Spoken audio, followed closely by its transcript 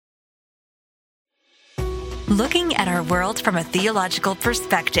Looking at our world from a theological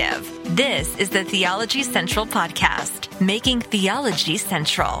perspective. This is the Theology Central Podcast, making theology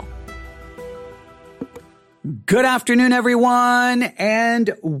central. Good afternoon, everyone,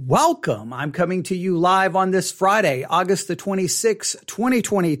 and welcome. I'm coming to you live on this Friday, August the 26th,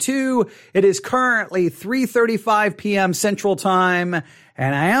 2022. It is currently 3:35 p.m. Central Time,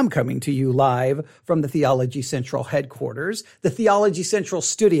 and I am coming to you live from the Theology Central headquarters, the Theology Central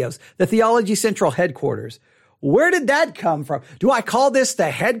studios, the Theology Central headquarters. Where did that come from? Do I call this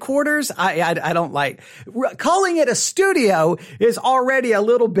the headquarters? I don't like calling it a studio is already a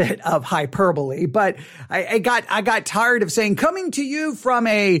little bit of hyperbole, but I got tired of saying coming to you from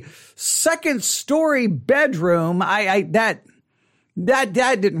a second story bedroom. That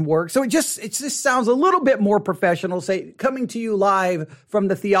didn't work. So it just sounds a little bit more professional. Say coming to you live from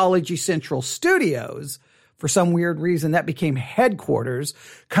the Theology Central studios. For some weird reason, that became headquarters.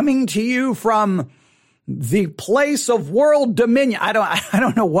 Coming to you from the place of world dominion. I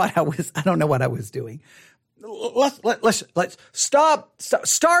don't know what I was doing. Let's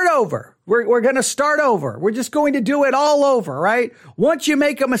start over. We're going to start over. We're just going to do it all over, right? Once you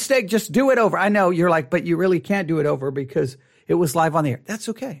make a mistake, just do it over. I know you're like, but you really can't do it over because it was live on the air. That's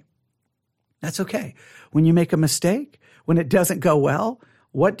okay. That's okay. When you make a mistake, when it doesn't go well,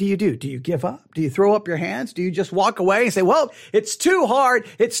 what do? Do you give up? Do you throw up your hands? Do you just walk away and say, well, it's too hard.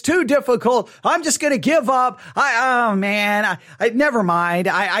 It's too difficult. I'm just going to give up. Never mind.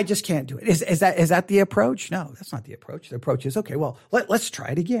 I just can't do it. Is that the approach? No, that's not the approach. The approach is, okay, well, let's try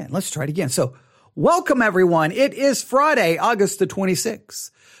it again. Let's try it again. So welcome everyone. It is Friday, August the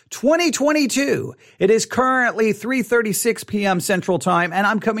 26th. 2022. It is currently 3:36 p.m. Central Time, and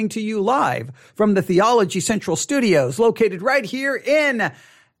I'm coming to you live from the Theology Central studios located right here in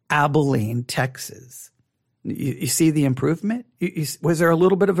Abilene, Texas. You see the improvement? Was there a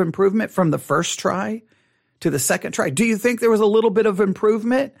little bit of improvement from the first try to the second try? Do you think there was a little bit of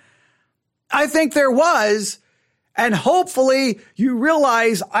improvement? I think there was. And hopefully you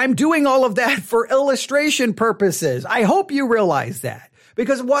realize I'm doing all of that for illustration purposes. I hope you realize that.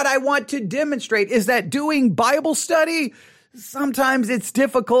 Because what I want to demonstrate is that doing Bible study, sometimes it's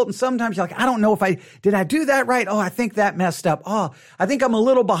difficult and sometimes you're like, I don't know did I do that right? Oh, I think that messed up. Oh, I think I'm a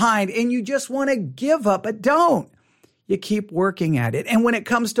little behind and you just want to give up, but don't. You keep working at it. And when it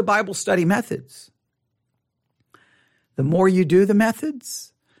comes to Bible study methods, the more you do the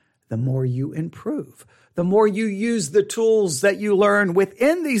methods, the more you improve. The more you use the tools that you learn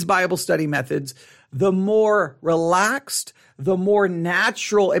within these Bible study methods, the more relaxed, the more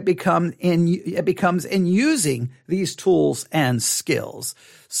natural it becomes in using these tools and skills.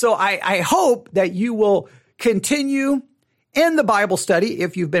 So I hope that you will continue in the Bible study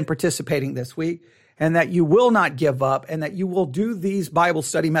if you've been participating this week, and that you will not give up, and that you will do these Bible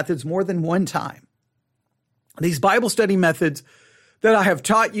study methods more than one time. These Bible study methods that I have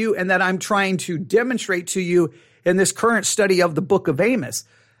taught you and that I'm trying to demonstrate to you in this current study of the book of Amos.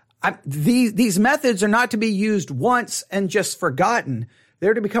 These methods are not to be used once and just forgotten.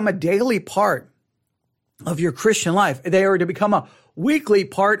 They're to become a daily part of your Christian life. They are to become a weekly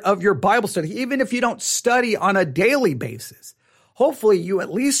part of your Bible study, even if you don't study on a daily basis. Hopefully you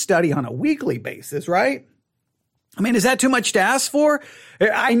at least study on a weekly basis, right? I mean, is that too much to ask for?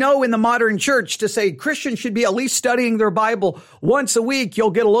 I know in the modern church to say Christians should be at least studying their Bible once a week,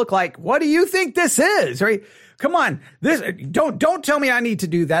 you'll get a look like, what do you think this is, right? Come on, don't tell me I need to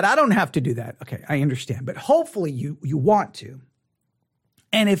do that. I don't have to do that. Okay, I understand. But hopefully you want to.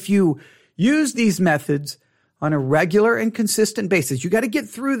 And if you use these methods on a regular and consistent basis, you got to get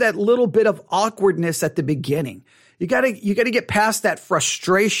through that little bit of awkwardness at the beginning. You got to get past that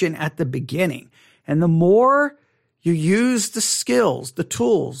frustration at the beginning. And the more you use the skills, the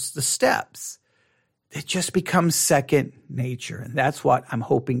tools, the steps, it just becomes second nature. And that's what I'm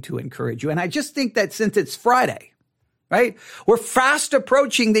hoping to encourage you. And I just think that since it's Friday, right, we're fast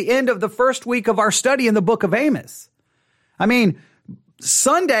approaching the end of the first week of our study in the book of Amos. I mean,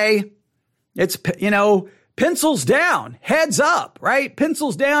 Sunday, it's, pencils down, heads up, right?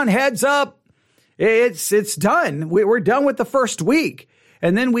 Pencils down, heads up. It's done. We're done with the first week.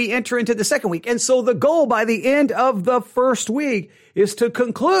 And then we enter into the second week. And so the goal by the end of the first week is to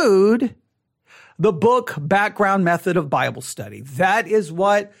conclude the book background method of Bible study. That is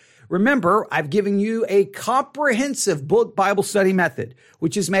what, remember, I've given you a comprehensive book Bible study method,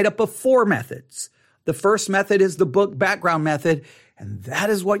 which is made up of 4 methods. The first method is the book background method, and that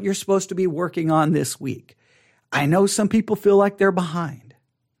is what you're supposed to be working on this week. I know some people feel like they're behind.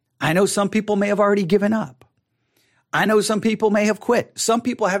 I know some people may have already given up. I know some people may have quit. Some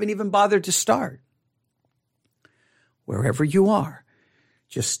people haven't even bothered to start. Wherever you are,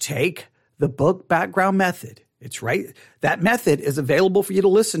 just take the book background method. It's right. That method is available for you to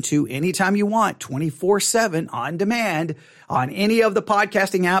listen to anytime you want, 24/7 on demand on any of the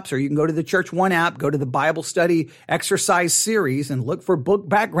podcasting apps, or you can go to the Church One app, go to the Bible study exercise series and look for book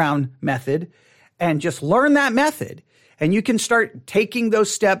background method and just learn that method. And you can start taking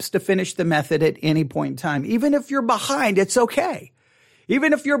those steps to finish the method at any point in time. Even if you're behind, it's okay.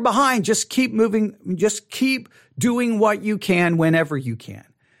 Even if you're behind, just keep moving, just keep doing what you can whenever you can.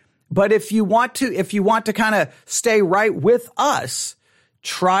 But if you want to kind of stay right with us,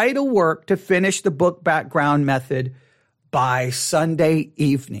 try to work to finish the book background method by Sunday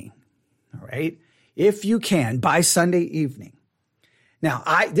evening. All right. If you can, by Sunday evening. Now,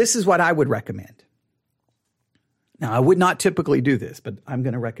 this is what I would recommend. Now, I would not typically do this, but I'm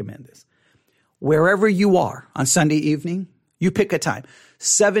going to recommend this. Wherever you are on Sunday evening, you pick a time,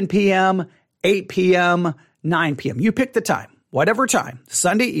 7 p.m., 8 p.m., 9 p.m. You pick the time, whatever time,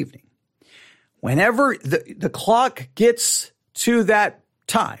 Sunday evening. Whenever the clock gets to that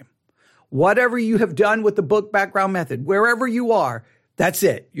time, whatever you have done with the book background method, wherever you are, that's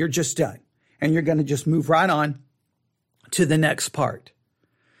it. You're just done. And you're going to just move right on to the next part.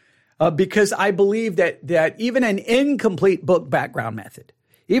 Because I believe that even an incomplete book background method,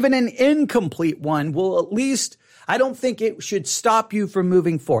 even an incomplete one will at least, I don't think it should stop you from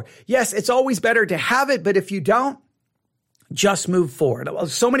moving forward. Yes, it's always better to have it, but if you don't, just move forward.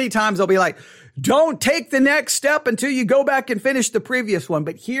 So many times I'll be like, don't take the next step until you go back and finish the previous one.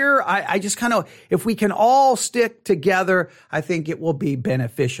 But here, I just kind of, if we can all stick together, I think it will be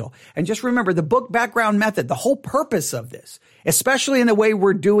beneficial. And just remember the book background method, the whole purpose of this, especially in the way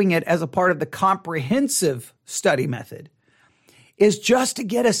we're doing it as a part of the comprehensive study method, is just to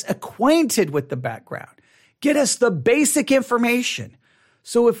get us acquainted with the background, get us the basic information.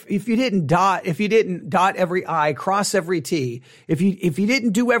 So if you didn't dot every I, cross every T, if you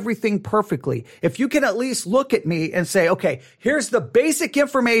didn't do everything perfectly, if you can at least look at me and say, okay, here's the basic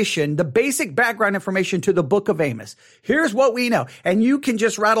information, the basic background information to the book of Amos. Here's what we know. And you can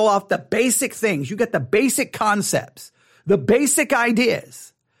just rattle off the basic things. You get the basic concepts, the basic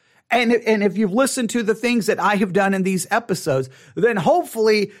ideas. And if you've listened to the things that I have done in these episodes, then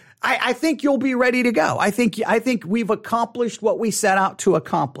hopefully I think you'll be ready to go. I think we've accomplished what we set out to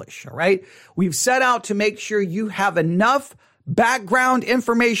accomplish. All right. We've set out to make sure you have enough background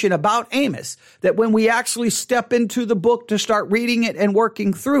information about Amos that when we actually step into the book to start reading it and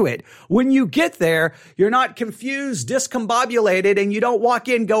working through it, when you get there, you're not confused, discombobulated, and you don't walk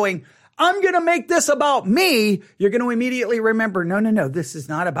in going, I'm going to make this about me. You're going to immediately remember, no, this is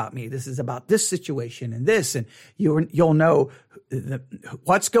not about me. This is about this situation and this, and you'll know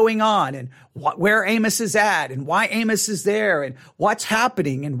what's going on and where Amos is at and why Amos is there and what's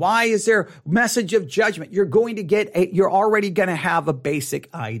happening and why is there message of judgment. You're already going to have a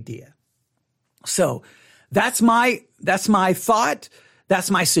basic idea. So that's my thought. That's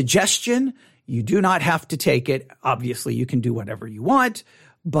my suggestion. You do not have to take it. Obviously, you can do whatever you want.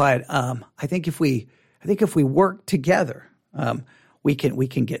 But I think if we work together, we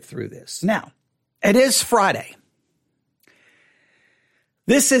can get through this. Now, it is Friday.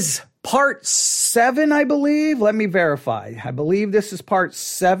 This is part 7, I believe. Let me verify. I believe this is part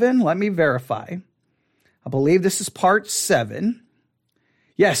 7. Let me verify. I believe this is part 7.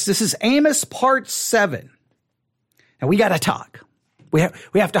 Yes, this is Amos part 7. Now we got to talk. We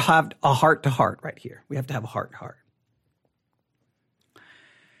have to have a heart to heart right here. We have to have a heart to heart.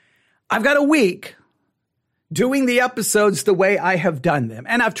 I've got a week doing the episodes the way I have done them,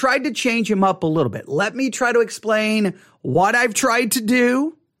 and I've tried to change them up a little bit. Let me try to explain what I've tried to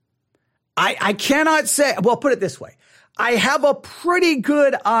do. I cannot say, well, put it this way. I have a pretty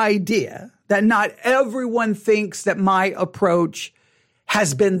good idea that not everyone thinks that my approach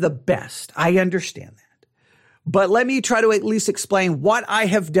has been the best. I understand that. But let me try to at least explain what I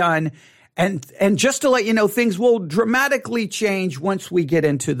have done. And just to let you know, things will dramatically change once we get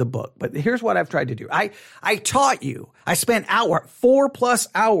into the book. But here's what I've tried to do. I taught you. I spent 4+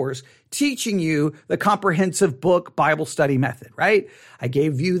 hours teaching you the comprehensive book Bible study method, right? I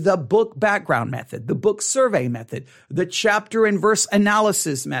gave you the book background method, the book survey method, the chapter and verse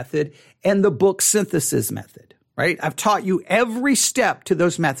analysis method, and the book synthesis method, right? I've taught you every step to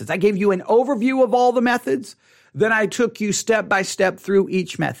those methods. I gave you an overview of all the methods. Then I took you step by step through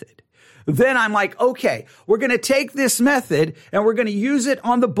each method. Then I'm like, okay, we're going to take this method and we're going to use it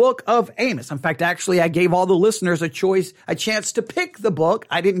on the book of Amos. In fact, actually, I gave all the listeners a chance to pick the book.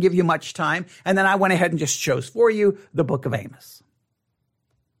 I didn't give you much time. And then I went ahead and just chose for you the book of Amos.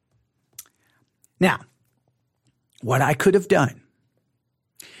 Now, what I could have done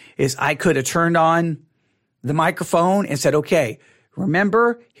is I could have turned on the microphone and said, okay,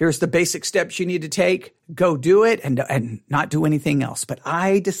 Remember, here's the basic steps you need to take. Go do it and not do anything else. But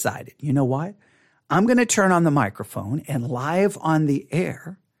I decided, you know what? I'm going to turn on the microphone and live on the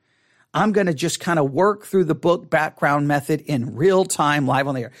air, I'm going to just kind of work through the book background method in real time, live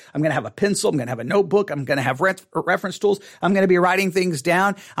on the air. I'm going to have a pencil. I'm going to have a notebook. I'm going to have reference tools. I'm going to be writing things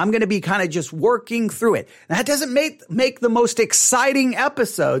down. I'm going to be kind of just working through it. Now, that doesn't make the most exciting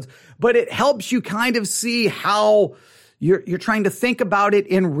episodes, but it helps you kind of see how you're trying to think about it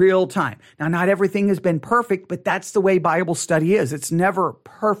in real time. Now, not everything has been perfect, but that's the way Bible study is. It's never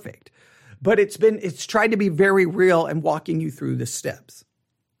perfect, but it's tried to be very real and walking you through the steps.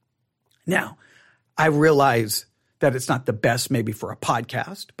 Now, I realize that it's not the best maybe for a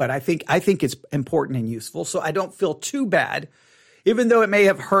podcast, but I think it's important and useful. So I don't feel too bad, even though it may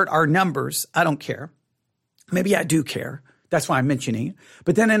have hurt our numbers. I don't care. Maybe I do care. That's why I'm mentioning it.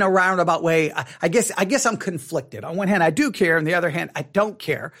 But then in a roundabout way, I guess I'm conflicted. On one hand, I do care. On the other hand, I don't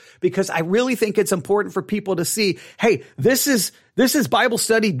care, because I really think it's important for people to see, hey, this is Bible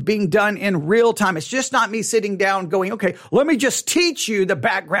study being done in real time. It's just not me sitting down going, okay, let me just teach you the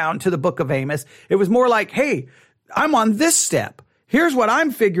background to the book of Amos. It was more like, hey, I'm on this step. Here's what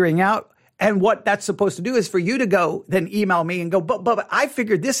I'm figuring out. And what that's supposed to do is for you to go, then email me and go, but I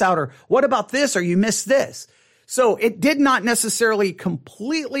figured this out, or what about this, or you missed this. So it did not necessarily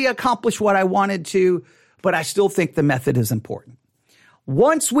completely accomplish what I wanted to, but I still think the method is important.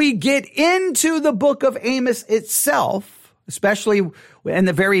 Once we get into the book of Amos itself, especially in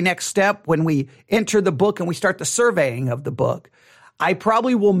the very next step, when we enter the book and we start the surveying of the book, I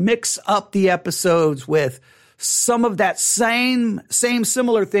probably will mix up the episodes with some of that same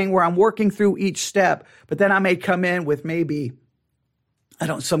similar thing where I'm working through each step, but then I may come in with maybe,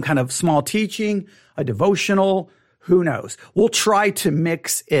 some kind of small teaching, a devotional, who knows? We'll try to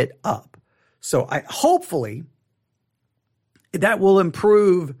mix it up. So hopefully that will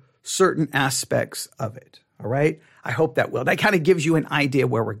improve certain aspects of it. All right. I hope that will. That kind of gives you an idea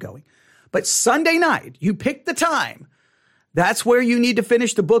where we're going. But Sunday night, you pick the time. That's where you need to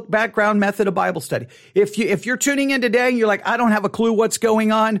finish the book background method of Bible study. If you're tuning in today and you're like, I don't have a clue what's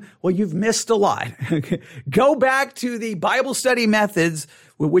going on, well, you've missed a lot. Go back to the Bible study methods,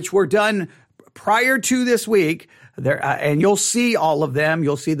 which were done prior to this week, there, and you'll see all of them.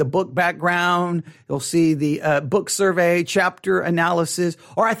 You'll see the book background. You'll see the book survey, chapter analysis,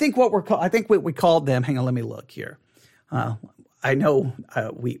 or I think what we called them. Hang on, let me look here. I know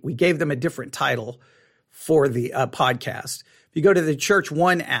we gave them a different title for the podcast. If you go to the Church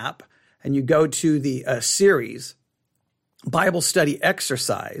One app and you go to the series Bible Study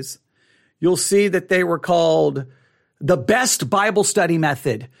Exercise, you'll see that they were called the Best Bible Study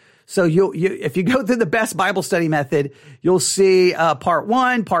Method. So if you go through the Best Bible Study Method, you'll see part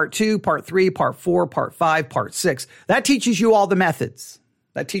 1, part 2, part 3, part 4, part 5, part 6. That teaches you all the methods.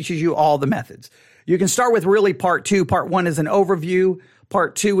 You can start with really part 2. Part 1 is an overview.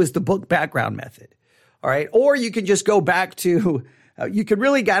 Part 2 is the book background method. All right. Or you can just go back to, you could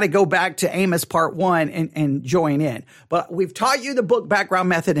really got to go back to Amos part 1 and join in. But we've taught you the book background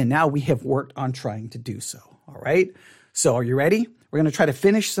method, and now we have worked on trying to do so. All right. So are you ready? We're going to try to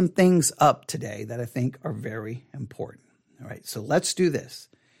finish some things up today that I think are very important. All right. So let's do this.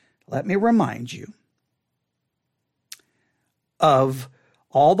 Let me remind you of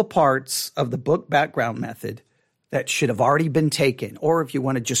all the parts of the book background method that should have already been taken. Or if you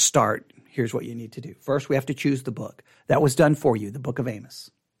want to just start, here's what you need to do. First, we have to choose the book. That was done for you, the book of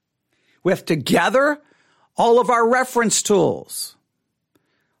Amos. We have to gather all of our reference tools.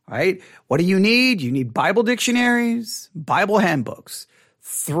 All right. What do you need? You need Bible dictionaries, Bible handbooks.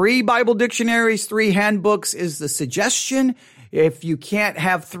 3 Bible dictionaries, 3 handbooks is the suggestion. If you can't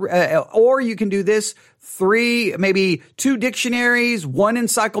have 3, or you can do this, 3, maybe 2 dictionaries, 1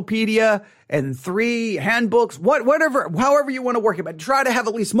 encyclopedia, and 3 handbooks, however you want to work it, but try to have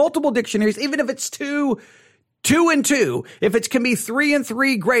at least multiple dictionaries, even if it's 2 and 2. If it can be 3 and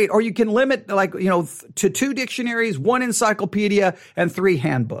 3, great. Or you can limit to 2 dictionaries, 1 encyclopedia, and 3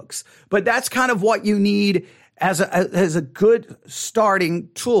 handbooks. But that's kind of what you need as a good starting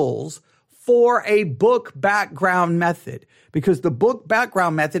tools for a book background method. Because the book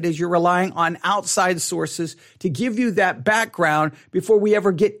background method is you're relying on outside sources to give you that background before we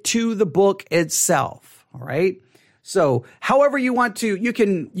ever get to the book itself. All right. So however you want to, you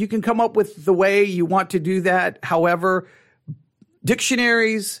can come up with the way you want to do that. However,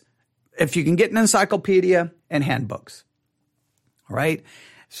 dictionaries, if you can get an encyclopedia, and handbooks. All right.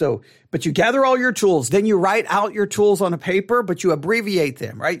 So, but you gather all your tools, then you write out your tools on a paper, but you abbreviate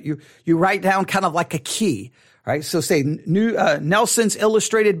them, right? You write down kind of like a key, right? So say Nelson's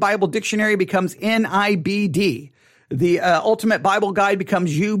Illustrated Bible Dictionary becomes NIBD. The Ultimate Bible Guide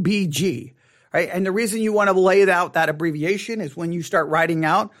becomes UBG, right? And the reason you want to lay out that abbreviation is when you start writing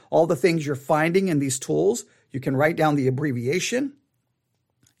out all the things you're finding in these tools, you can write down the abbreviation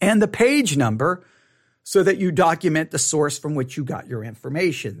and the page number so that you document the source from which you got your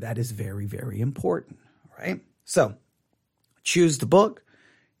information. That is very, very important, right? So choose the book,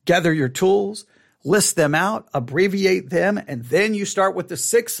 gather your tools, list them out, abbreviate them, and then you start with the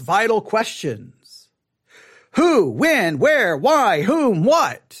 6 vital questions. Who, when, where, why, whom,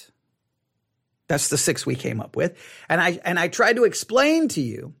 what? That's the 6 we came up with. And I tried to explain to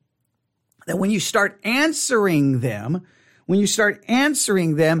you that when you start answering them,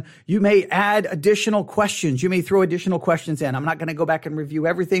 you may add additional questions. You may throw additional questions in. I'm not going to go back and review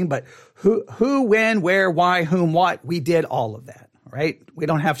everything, but who, when, where, why, whom, what, we did all of that, right? We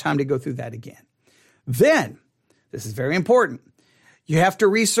don't have time to go through that again. Then, this is very important, you have to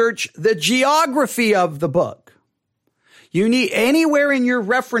research the geography of the book. You need anywhere in your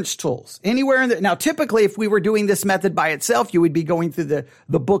reference tools, now typically if we were doing this method by itself, you would be going through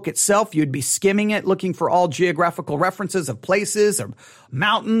the book itself. You'd be skimming it, looking for all geographical references of places or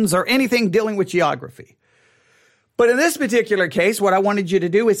mountains or anything dealing with geography. But in this particular case, what I wanted you to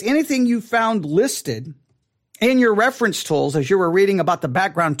do is anything you found listed in your reference tools as you were reading about the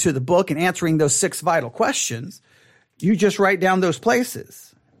background to the book and answering those 6 vital questions, you just write down those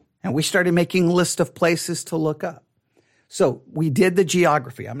places. And we started making a list of places to look up. So we did the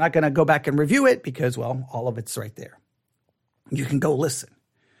geography. I'm not going to go back and review it because, well, all of it's right there. You can go listen.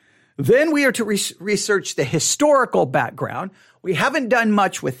 Then we are to research the historical background. We haven't done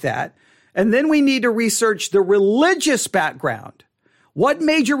much with that. And then we need to research the religious background. What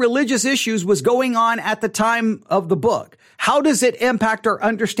major religious issues was going on at the time of the book? How does it impact our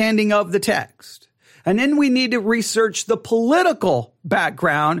understanding of the text? And then we need to research the political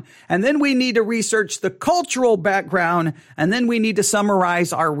background. And then we need to research the cultural background. And then we need to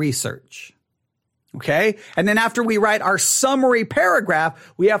summarize our research. Okay. And then after we write our summary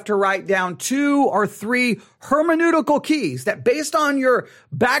paragraph, we have to write down 2 or 3 hermeneutical keys that based on your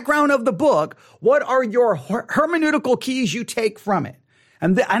background of the book, what are your hermeneutical keys you take from it?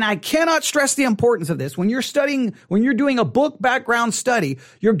 And I cannot stress the importance of this. When you're doing a book background study,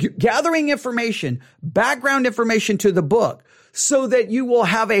 you're gathering information, background information to the book so that you will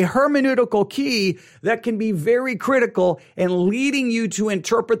have a hermeneutical key that can be very critical in leading you to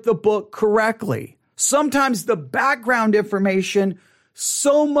interpret the book correctly. Sometimes the background information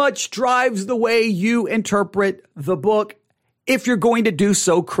so much drives the way you interpret the book if you're going to do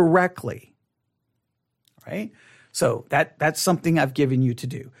so correctly. Right? So that's something I've given you to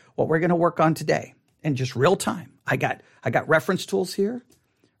do. What we're going to work on today in just real time. I got reference tools here,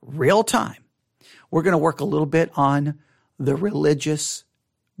 real time. We're going to work a little bit on the religious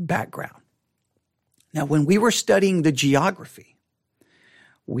background. Now, when we were studying the geography,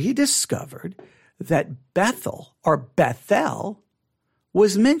 we discovered that Bethel or Bethel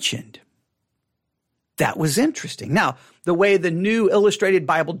was mentioned. That was interesting. Now, the way the New Illustrated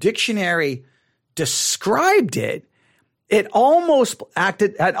Bible Dictionary described it, it almost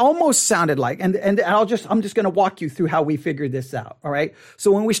sounded like, and I'm just going to walk you through how we figured this out. All right.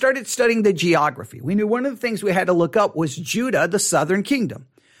 So when we started studying the geography, we knew one of the things we had to look up was Judah, the southern kingdom.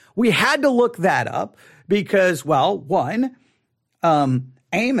 We had to look that up because, well, one,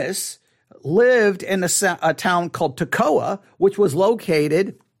 Amos lived in a town called Tekoa, which was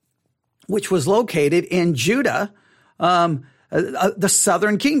located in Judah, the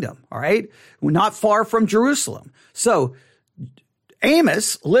southern kingdom, all right? Not far from Jerusalem. So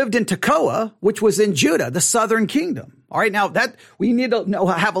Amos lived in Tekoa, which was in Judah, the southern kingdom. All right, now that we need to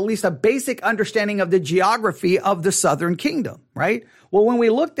have at least a basic understanding of the geography of the southern kingdom, right? Well, when we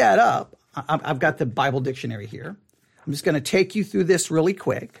looked that up, I've got the Bible dictionary here. I'm just going to take you through this really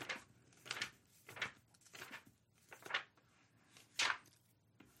quick.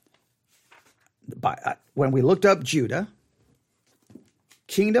 When we looked up Judah,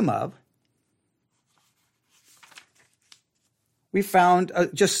 kingdom of, we found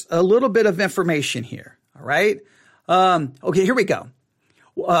just a little bit of information here. All right. Okay, here we go.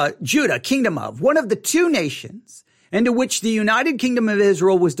 Judah, kingdom of, one of the 2 nations into which the United Kingdom of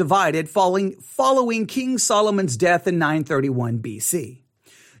Israel was divided following King Solomon's death in 931 BC.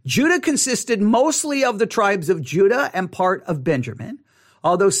 Judah consisted mostly of the tribes of Judah and part of Benjamin,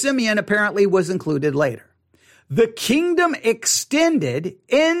 although Simeon apparently was included later. The kingdom extended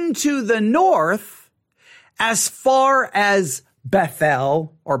into the north as far as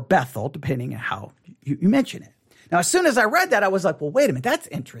Bethel or Bethel, depending on how you mention it. Now, as soon as I read that, I was like, well, wait a minute, that's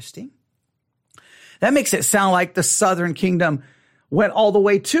interesting. That makes it sound like the southern kingdom went all the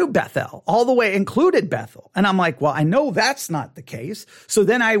way to Bethel, all the way included Bethel. And I'm like, well, I know that's not the case. So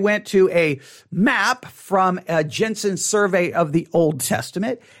then I went to a map from a Jensen survey of the Old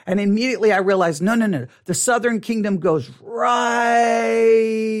Testament. And immediately I realized, no. The southern kingdom goes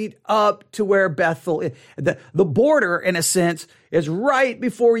right up to where Bethel is. The border, in a sense, is right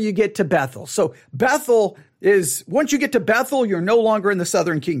before you get to Bethel. So Bethel is, once you get to Bethel, you're no longer in the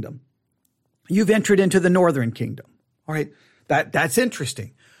southern kingdom. You've entered into the northern kingdom. All right. That's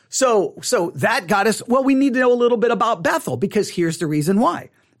interesting. So that got us, well, we need to know a little bit about Bethel, because here's the reason why.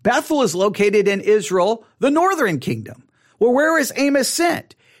 Bethel is located in Israel, the northern kingdom. Well, where is Amos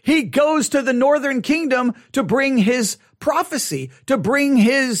sent? He goes to the northern kingdom to bring his prophecy, to bring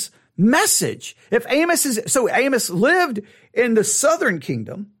his message. Amos lived in the southern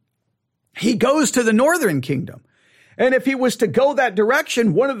kingdom. He goes to the northern kingdom. And if he was to go that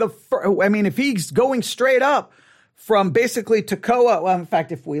direction, if he's going straight up from basically Tekoa, well, in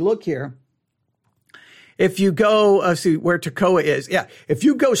fact, if we look here, if you go, see where Tekoa is. Yeah. If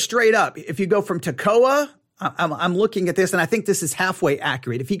you go straight up, if you go from Tekoa, I'm looking at this and I think this is halfway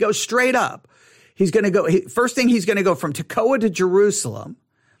accurate. If he goes straight up, he's going to go, first thing he's going to go from Tekoa to Jerusalem.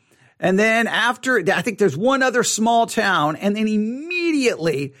 And then after, I think there's one other small town, and then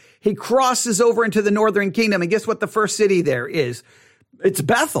immediately he crosses over into the northern kingdom. And guess what the first city there is? It's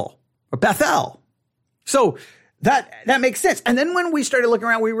Bethel or Bethel. So that makes sense. And then when we started looking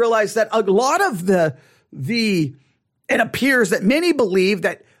around, we realized that a lot of it appears that many believe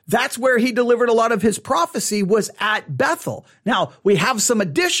that that's where he delivered a lot of his prophecy, was at Bethel. Now, we have some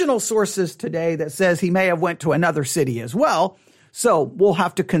additional sources today that says he may have went to another city as well. So we'll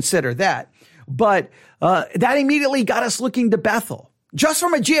have to consider that. But that immediately got us looking to Bethel, just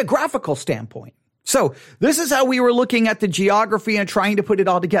from a geographical standpoint. So this is how we were looking at the geography and trying to put it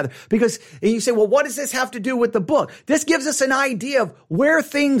all together. Because you say, well, what does this have to do with the book? This gives us an idea of where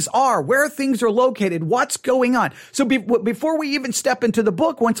things are located, what's going on. So before we even step into the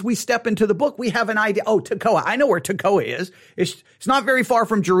book, once we step into the book, we have an idea. Oh, Tekoa. I know where Tekoa is. It's not very far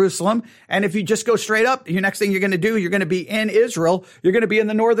from Jerusalem. And if you just go straight up, your next thing you're going to do, you're going to be in Israel. You're going to be in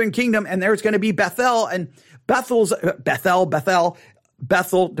the northern kingdom, and there's going to be Bethel, and Bethel,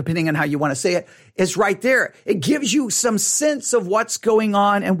 depending on how you want to say it, is right there. It gives you some sense of what's going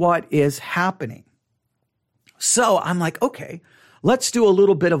on and what is happening. So I'm like, okay, let's do a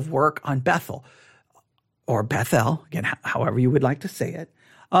little bit of work on Bethel, or Bethel, again, however you would like to say it.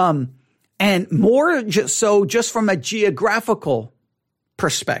 And more just from a geographical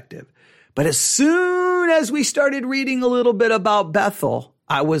perspective. But as soon as we started reading a little bit about Bethel,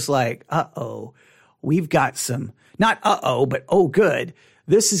 I was like, we've got some, not but oh good.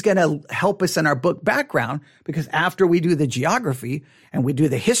 This is going to help us in our book background, because after we do the geography and we do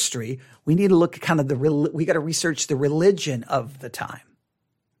the history, we need to look at kind of we got to research the religion of the time.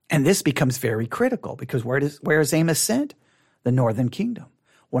 And this becomes very critical, because where is Amos sent? The northern kingdom.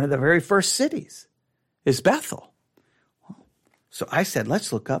 One of the very first cities is Bethel. So I said,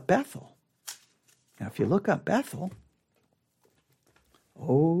 let's look up Bethel. Now, if you look up Bethel,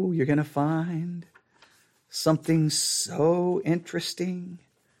 you're going to find something so interesting.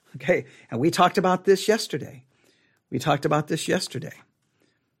 Okay, and we talked about this yesterday. If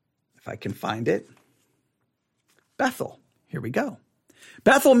I can find it. Bethel. Here we go.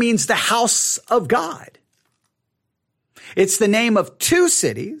 Bethel means the house of God. It's the name of two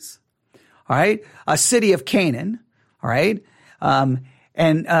cities, all right? A city of Canaan, all right?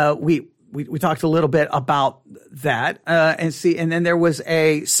 We talked a little bit about that, and then there was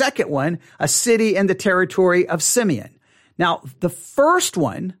a second one, a city in the territory of Simeon. Now, the first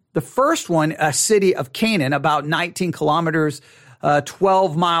one, a city of Canaan, about 19 kilometers,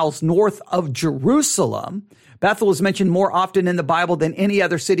 12 miles north of Jerusalem. Bethel is mentioned more often in the Bible than any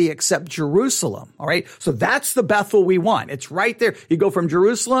other city except Jerusalem. All right. So that's the Bethel we want. It's right there. You go from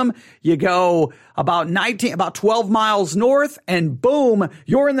Jerusalem, you go about 12 miles north, and boom,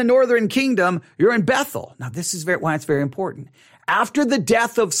 you're in the northern kingdom. You're in Bethel. Now, this is why it's very important. After the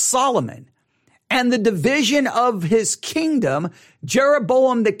death of Solomon and the division of his kingdom,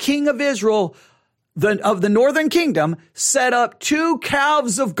 Jeroboam, the king of Israel, of the northern kingdom, set up two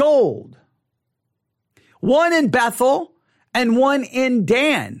calves of gold. One in Bethel and one in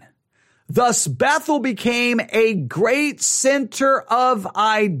Dan. Thus, Bethel became a great center of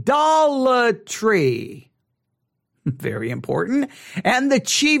idolatry. Very important. And the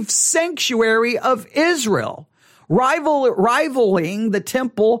chief sanctuary of Israel, rivaling the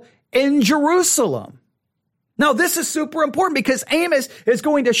temple in Jerusalem. Now, this is super important because Amos is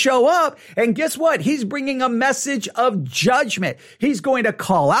going to show up, and guess what? He's bringing a message of judgment. He's going to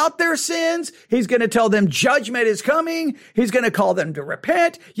call out their sins. He's going to tell them judgment is coming. He's going to call them to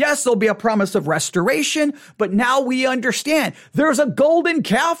repent. Yes, there'll be a promise of restoration, but now we understand there's a golden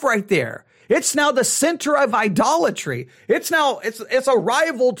calf right there. It's now the center of idolatry. It's a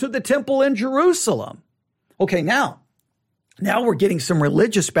rival to the temple in Jerusalem. Okay, now we're getting some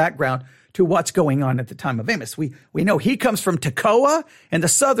religious background to what's going on at the time of Amos. We know he comes from Tekoa in the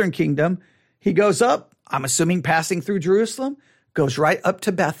southern kingdom. He goes up, I'm assuming passing through Jerusalem, goes right up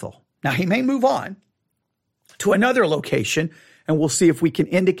to Bethel. Now he may move on to another location, and we'll see if we can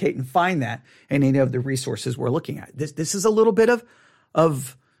indicate and find that in any of the resources we're looking at. This is a little bit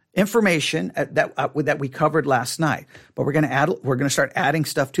of information that we covered last night, but we're going to start adding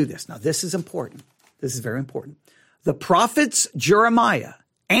stuff to this. Now this is important. This is very important. The prophets Jeremiah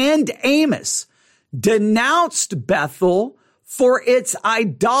and Amos denounced Bethel for its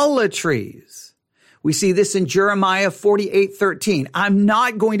idolatries. We see this in Jeremiah 48:13. I'm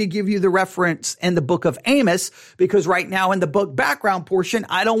not going to give you the reference in the book of Amos because right now in the book background portion,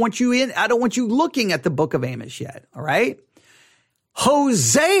 I don't want you looking at the book of Amos yet. All right.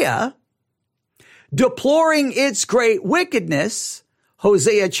 Hosea, deploring its great wickedness,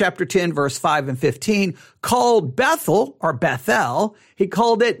 Hosea chapter 10, verse 5 and 15, called Bethel, or Bethel, he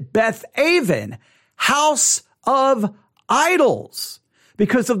called it Beth-aven, house of idols,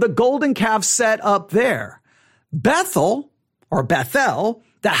 because of the golden calf set up there. Bethel, or Bethel,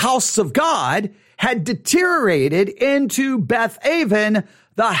 the house of God, had deteriorated into Beth-aven,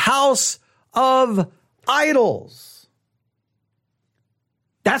 the house of idols.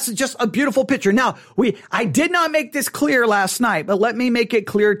 That's just a beautiful picture. Now, I did not make this clear last night, but let me make it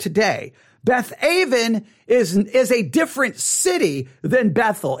clear today. Beth-aven is a different city than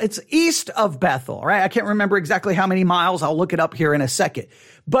Bethel. It's east of Bethel, right? I can't remember exactly how many miles. I'll look it up here in a second.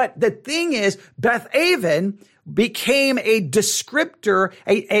 But the thing is, Beth-aven became a descriptor,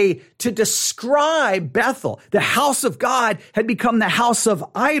 to describe Bethel. The house of God had become the house of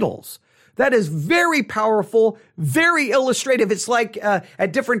idols. That is very powerful, very illustrative. It's like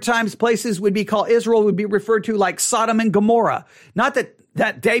at different times, places would be called, Israel would be referred to like Sodom and Gomorrah. Not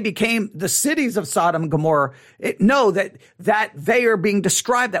that they became the cities of Sodom and Gomorrah. That they are being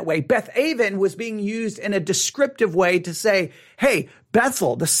described that way. Beth-aven was being used in a descriptive way to say, hey,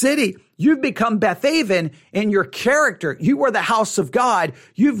 Bethel, the city, you've become Beth-aven in your character. You were the house of God.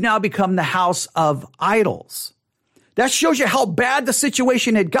 You've now become the house of idols. That shows you how bad the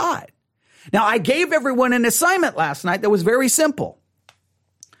situation had got. Now, I gave everyone an assignment last night that was very simple.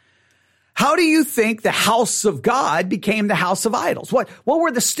 How do you think the house of God became the house of idols? What were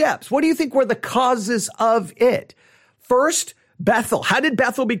the steps? What do you think were the causes of it? First, Bethel. How did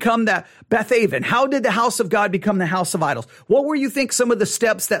Bethel become the Beth-aven? How did the house of God become the house of idols? What were you think some of the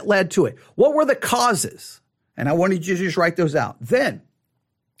steps that led to it? What were the causes? And I wanted you to just write those out. Then,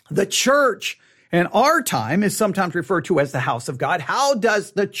 the church in our time is sometimes referred to as the house of God. How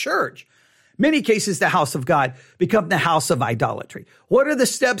does the church, many cases the house of God, become the house of idolatry? What are the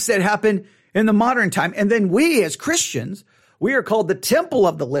steps that happen in the modern time? And then we as Christians, we are called the temple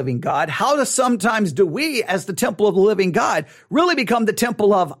of the living God. How sometimes do we as the temple of the living God really become the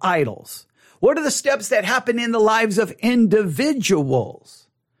temple of idols? What are the steps that happen in the lives of individuals?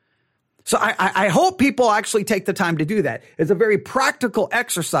 So I hope people actually take the time to do that. It's a very practical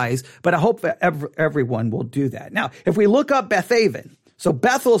exercise, but I hope that everyone will do that. Now, if we look up Beth-aven, so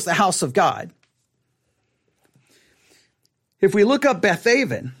Bethel is the house of God. If we look up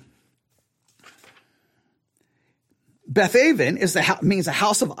Beth-aven, Beth-aven means a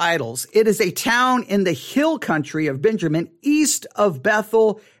house of idols. It is a town in the hill country of Benjamin, east of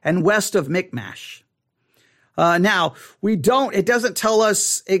Bethel and west of Michmash. Now, it doesn't tell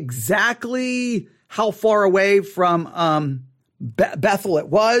us exactly how far away from Bethel it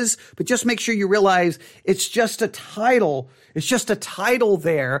was, but just make sure you realize it's just a title. It's just a title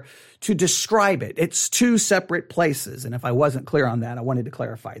there to describe it. It's two separate places. And if I wasn't clear on that, I wanted to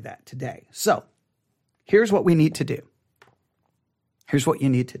clarify that today. So here's what we need to do. Here's what you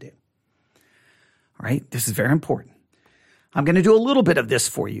need to do. All right. This is very important. I'm going to do a little bit of this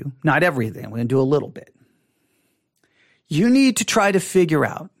for you. Not everything. I'm going to do a little bit. You need to try to figure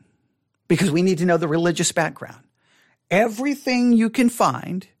out, because we need to know the religious background, everything you can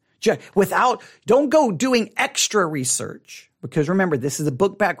find don't go doing extra research, because remember, this is a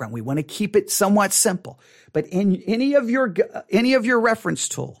book background. We want to keep it somewhat simple. But in any of your reference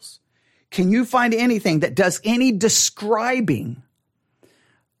tools, can you find anything that does any describing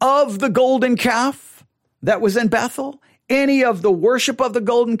of the golden calf that was in Bethel? Any of the worship of the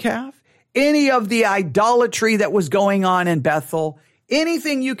golden calf? any of the idolatry that was going on in Bethel,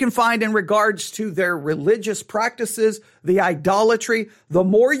 anything you can find in regards to their religious practices, the idolatry, the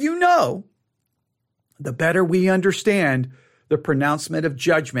more you know, the better we understand the pronouncement of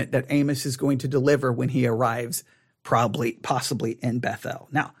judgment that Amos is going to deliver when he arrives, possibly in Bethel.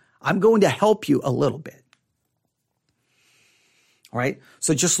 Now, I'm going to help you a little bit. All right.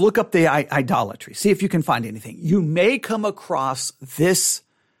 So just look up the idolatry. See if you can find anything. You may come across this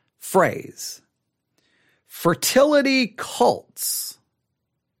phrase, fertility cults.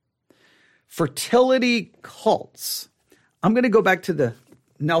 Fertility cults. I'm going to go back to the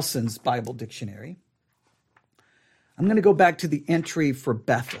Nelson's Bible Dictionary. I'm going to go back to the entry for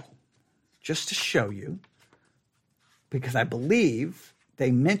Bethel just to show you, because I believe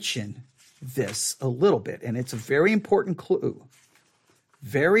they mention this a little bit, and it's a very important clue.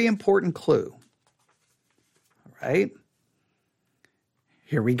 Very important clue. All right.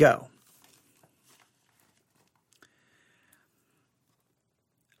 Here we go.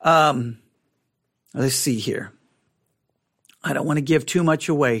 Let's see here. I don't want to give too much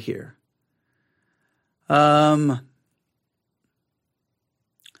away here. Okay.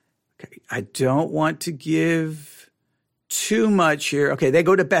 I don't want to give too much here. Okay, they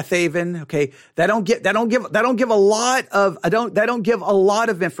go to Bethaven. Okay, they don't give a lot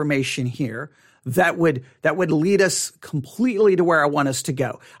of information here that would lead us completely to where I want us to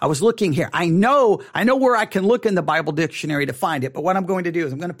go. I was looking here. I know where I can look in the Bible dictionary to find it, but what I'm going to do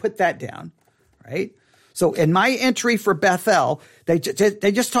is I'm going to put that down, right? So in my entry for Bethel, they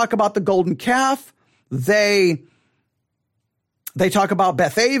just talk about the golden calf. They talk about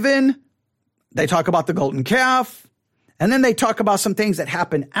Bethaven. They talk about the golden calf. And then they talk about some things that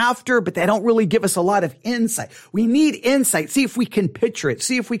happen after, but they don't really give us a lot of insight. We need insight. See if we can picture it.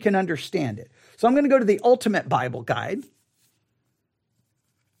 See if we can understand it. So I'm going to go to the Ultimate Bible Guide.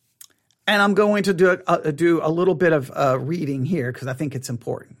 And I'm going to do a little bit of reading here because I think it's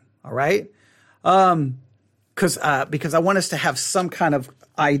important. All right? Because I want us to have some kind of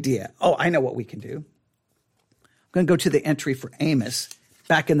idea. Oh, I know what we can do. I'm going to go to the entry for Amos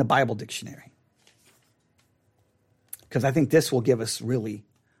back in the Bible dictionary, because I think this will give us really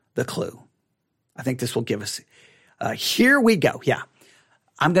the clue. I think this will give us, here we go. Yeah.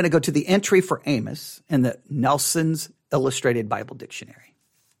 I'm going to go to the entry for Amos in the Nelson's Illustrated Bible Dictionary.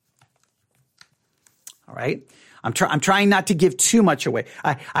 All right. I'm trying not to give too much away.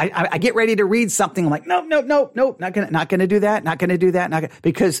 I get ready to read something. I'm like, nope, not gonna do that.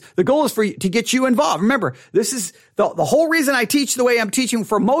 Because the goal is to get you involved. Remember, this is the whole reason I teach the way I'm teaching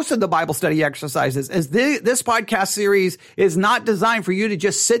for most of the Bible study exercises is this podcast series is not designed for you to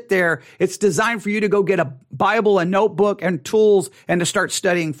just sit there. It's designed for you to go get a Bible, a notebook, and tools, and to start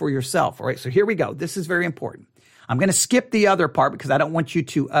studying for yourself. All right. So here we go. This is very important. I'm going to skip the other part because I don't want you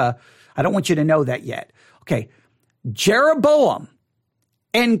to know that yet. Okay. Jeroboam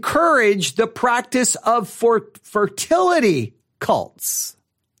encouraged the practice of fertility cults.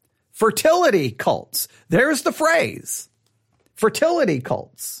 Fertility cults. There's the phrase. Fertility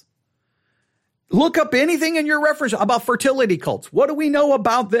cults. Look up anything in your reference about fertility cults. What do we know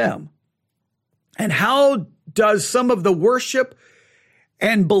about them? And how does some of the worship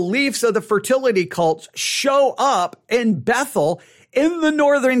and beliefs of the fertility cults show up in Bethel in the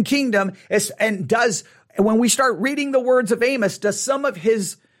northern kingdom? And when we start reading the words of Amos, does some of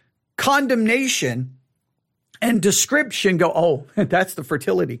his condemnation and description go, oh, that's the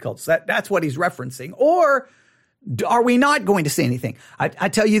fertility cults. That's what he's referencing. Or are we not going to say anything? I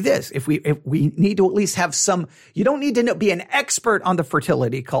tell you this, if we need to at least have some, you don't need to be an expert on the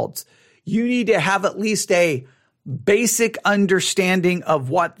fertility cults. You need to have at least a basic understanding of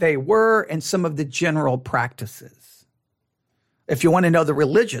what they were and some of the general practices. If you want to know the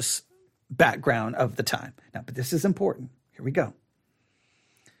religious background of the time. Now, but this is important. Here we go.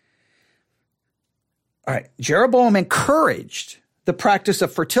 All right. Jeroboam encouraged the practice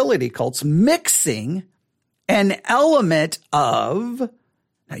of fertility cults, mixing an element of,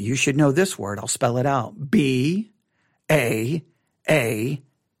 now you should know this word. I'll spell it out. B-A-A-L,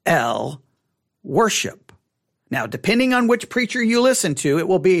 worship. Now, depending on which preacher you listen to, it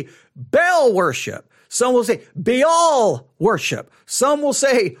will be Baal worship. Some will say Baal worship. Some will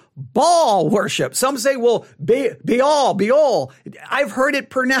say Baal worship. Some say, well, Baal. I've heard it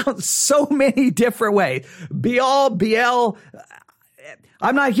pronounced so many different ways. Baal.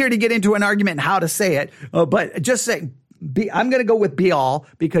 I'm not here to get into an argument how to say it, but just say, I'm going to go with Baal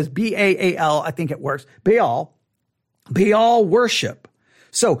because B-A-A-L, I think it works. Baal worship.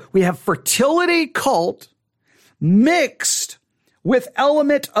 So we have fertility cult mixed with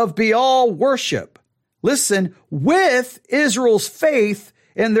element of Baal worship. Listen, with Israel's faith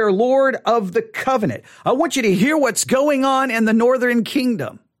in their Lord of the covenant. I want you to hear what's going on in the northern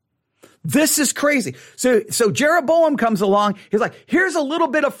kingdom. This is crazy. So Jeroboam comes along. He's like, here's a little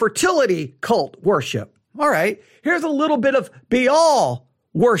bit of fertility cult worship. All right. Here's a little bit of Baal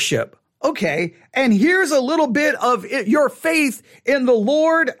worship. Okay. And here's a little bit of your faith in the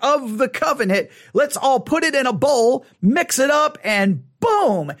Lord of the covenant. Let's all put it in a bowl, mix it up, and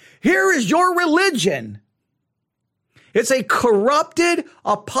boom, here is your religion. It's a corrupted,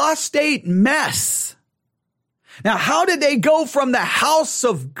 apostate mess. Now, how did they go from the house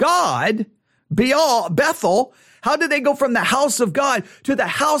of God, Bethel? How did they go from the house of God to the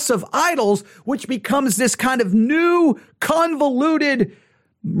house of idols, which becomes this kind of new convoluted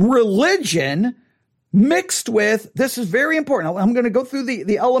religion mixed with, this is very important. I'm going to go through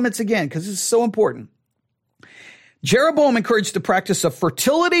the elements again because this is so important. Jeroboam encouraged the practice of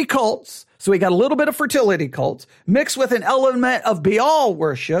fertility cults. So we got a little bit of fertility cults mixed with an element of Baal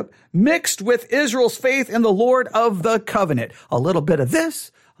worship, mixed with Israel's faith in the Lord of the covenant. A little bit of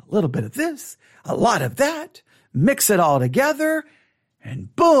this, a little bit of this, a lot of that. Mix it all together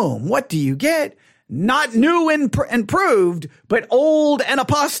and boom, what do you get? Not new and improved, but old and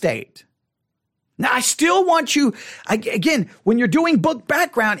apostate. Now, I still want you, again, when you're doing book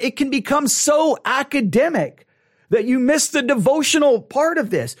background, it can become so academic that you miss the devotional part of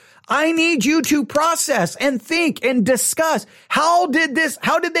this. I need you to process and think and discuss. How did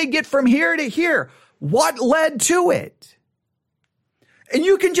they get from here to here? What led to it? And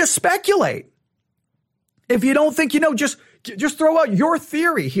you can just speculate. If you don't think, just throw out your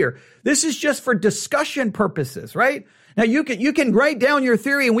theory here. This is just for discussion purposes, right? Now you can write down your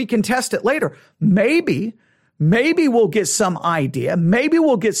theory and we can test it later. Maybe we'll get some idea. Maybe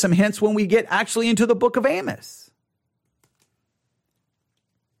we'll get some hints when we get actually into the book of Amos.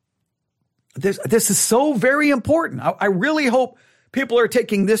 This is so very important. I really hope people are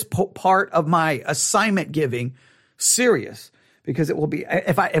taking this part of my assignment giving serious, because it will be,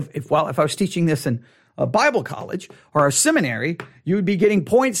 if I was teaching this in a Bible college or a seminary, you would be getting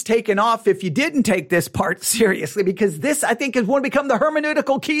points taken off if you didn't take this part seriously, because this, I think, is going to become the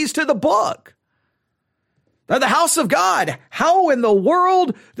hermeneutical keys to the book. They're the house of God. How in the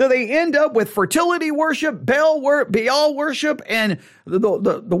world do they end up with fertility worship, Baal worship, and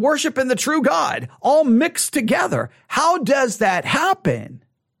the worship in the true God all mixed together? How does that happen?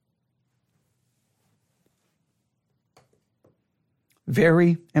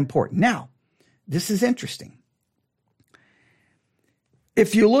 Very important. Now, this is interesting.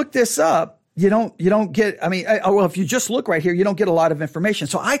 If you look this up, you don't get, if you just look right here, you don't get a lot of information.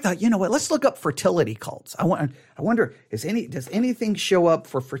 So I thought, let's look up fertility cults. I wonder, does anything show up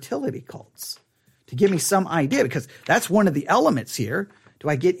for fertility cults to give me some idea? Because that's one of the elements here. Do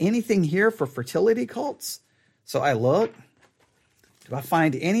I get anything here for fertility cults? So I look. Do I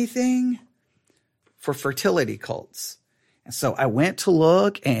find anything for fertility cults? And so I went to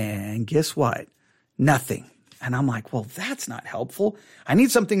look, and guess what? Nothing. And I'm like, well, that's not helpful. I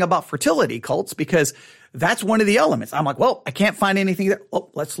need something about fertility cults because that's one of the elements. I'm like, well, I can't find anything there. Oh,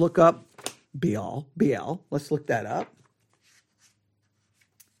 let's look up Baal. Let's look that up.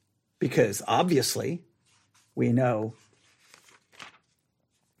 Because obviously we know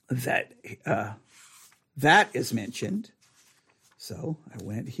that that is mentioned. So I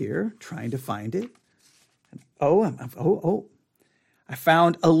went here trying to find it. I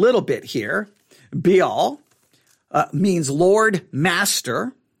found a little bit here. Baal means Lord,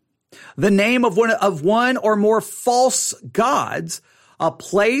 Master, the name of one or more false gods, a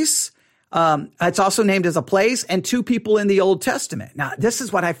place. It's also named as a place, and two people in the Old Testament. Now, this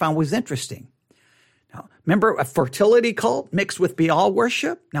is what I found was interesting. Now, remember a fertility cult mixed with Baal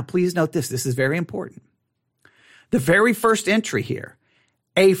worship? Now, please note this. This is very important. The very first entry here,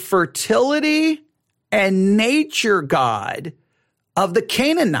 a fertility and nature god of the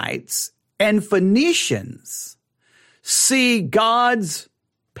Canaanites and Phoenicians. See God's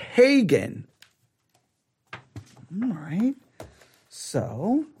pagan. All right.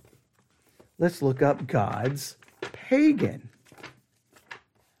 So let's look up God's pagan.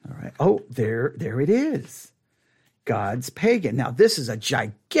 All right. Oh, there it is. God's pagan. Now, this is a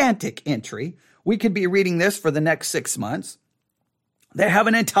gigantic entry. We could be reading this for the next 6 months. They have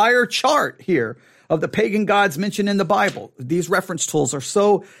an entire chart here of the pagan gods mentioned in the Bible. These reference tools are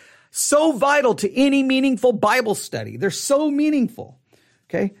so vital to any meaningful Bible study. They're so meaningful.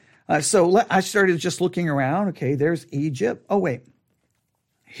 Okay. So I started just looking around. Okay. There's Egypt. Oh, wait.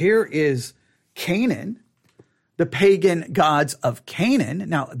 Here is Canaan, the pagan gods of Canaan.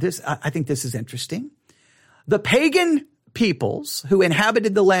 Now, I think this is interesting. The pagan peoples who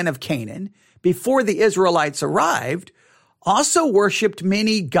inhabited the land of Canaan before the Israelites arrived also worshiped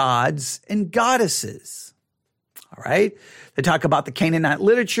many gods and goddesses. All right. They talk about the Canaanite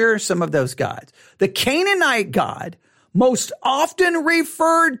literature, some of those gods. The Canaanite god most often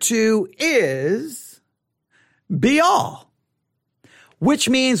referred to is Baal, which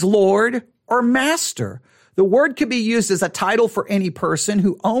means Lord or master. The word could be used as a title for any person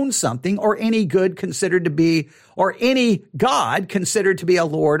who owns something or any good considered to be, or any god considered to be a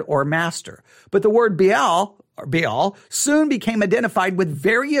lord or master. But the word Baal soon became identified with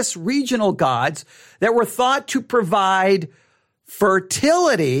various regional gods that were thought to provide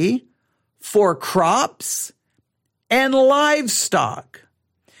fertility for crops and livestock.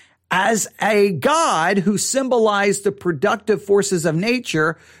 As a god who symbolized the productive forces of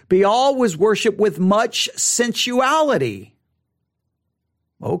nature, Baal was worshipped with much sensuality.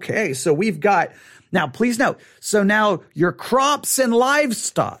 Okay, so we've got, now please note, so now your crops and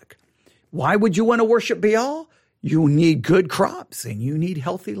livestock. Why would you want to worship Baal? You need good crops and you need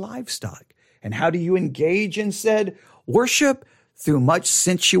healthy livestock. And how do you engage in said worship? Through much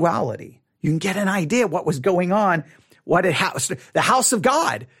sensuality. You can get an idea what was going on. The house of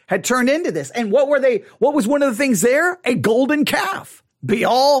God had turned into this. And what was one of the things there? A golden calf.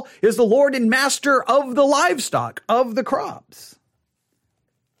 Baal is the Lord and master of the livestock, of the crops.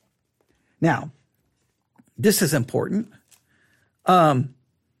 Now, this is important. The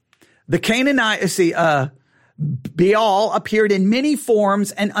Canaanite, Baal appeared in many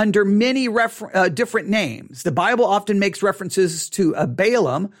forms and under many different names. The Bible often makes references to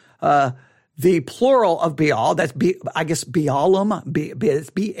Balaam, the plural of Baal. That's Baalim.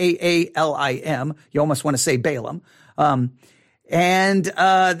 It's Baalim. You almost want to say Balaam. And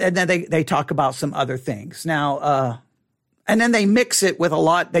then they talk about some other things. Now, and then they mix it with a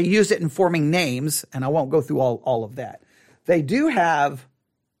lot. They use it in forming names, and I won't go through all of that. They do have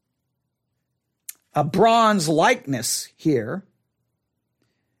a bronze likeness here.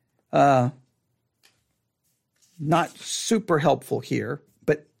 Not super helpful here,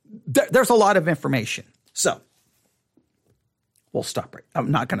 but there's a lot of information. So we'll stop right.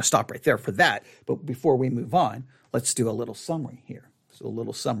 I'm not going to stop right there for that. But before we move on, let's do a little summary here.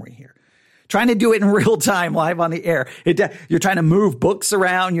 Trying to do it in real time, live on the air. You're trying to move books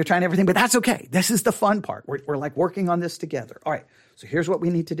around. You're trying everything, but that's okay. This is the fun part. We're like working on this together. All right. So here's what we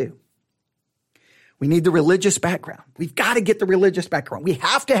need to do. We need the religious background. We've got to get the religious background. We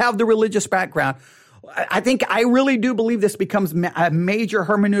have to have the religious background. I really do believe this becomes a major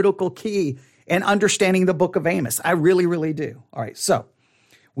hermeneutical key in understanding the book of Amos. I really, really do. All right. So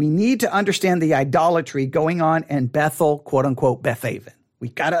we need to understand the idolatry going on in Bethel, quote unquote, Bethaven.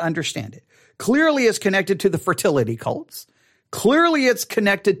 We've got to understand it. Clearly it's connected to the fertility cults. Clearly it's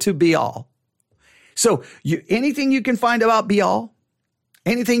connected to Baal. So anything you can find about Baal,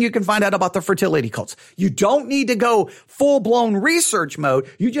 anything you can find out about the fertility cults. You don't need to go full-blown research mode.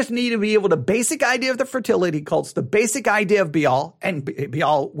 You just need to be able to basic idea of the fertility cults, the basic idea of Baal, and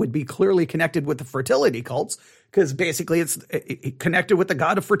Baal would be clearly connected with the fertility cults because basically it's connected with the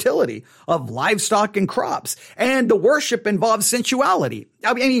god of fertility, of livestock and crops. And the worship involves sensuality.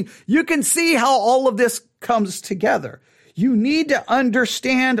 I mean, you can see how all of this comes together. You need to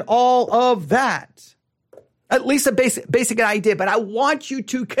understand all of that. At least a basic idea, but I want you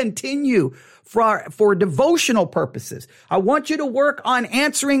to continue for devotional purposes. I want you to work on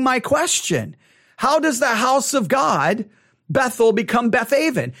answering my question. How does the house of God, Bethel, become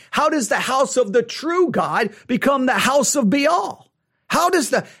Bethaven? How does the house of the true God become the house of Baal? How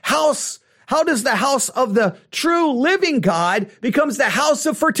does the house of the true living God becomes the house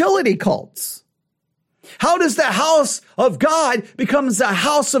of fertility cults? How does the house of God becomes the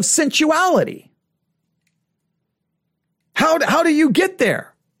house of sensuality? How do you get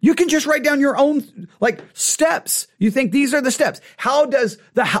there? You can just write down your own steps. You think these are the steps. How does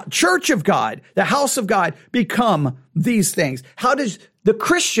the church of God, the house of God, become these things? How does the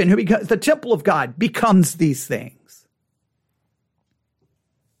Christian who becomes the temple of God becomes these things?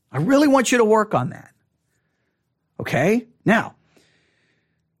 I really want you to work on that. Okay? Now,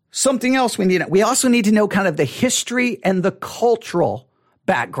 something else we also need to know kind of the history and the cultural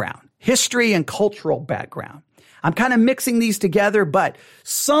background. History and cultural background. I'm kind of mixing these together, but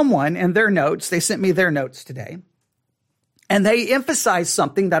someone in their notes, they sent me their notes today, and they emphasized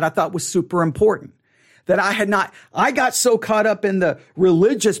something that I thought was super important that I got so caught up in the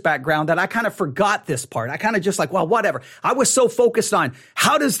religious background that I kind of forgot this part. I kind of just whatever. I was so focused on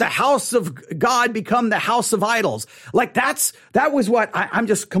how does the house of God become the house of idols? That was what I'm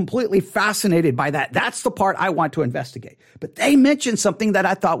just completely fascinated by that. That's the part I want to investigate. But they mentioned something that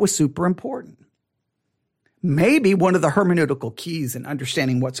I thought was super important. Maybe one of the hermeneutical keys in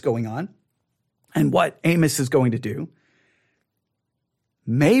understanding what's going on and what Amos is going to do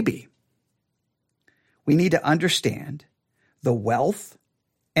maybe we need to understand the wealth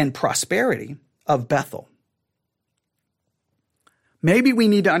and prosperity of Bethel. Maybe we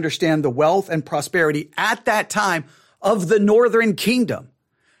need to understand the wealth and prosperity at that time of the northern kingdom.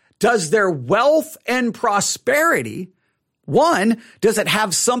 Does their wealth and prosperity, one, does it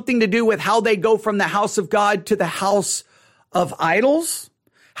have something to do with how they go from the house of God to the house of idols?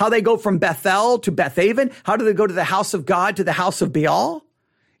 How they go from Bethel to Bethaven? How do they go to the house of God to the house of Baal?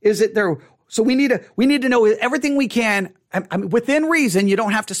 Is it there? So we need to know everything we can. I mean, within reason, you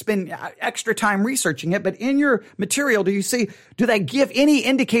don't have to spend extra time researching it, but in your material, do they give any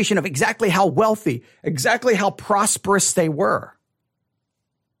indication of exactly how wealthy, exactly how prosperous they were?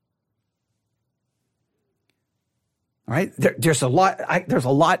 All right. There's a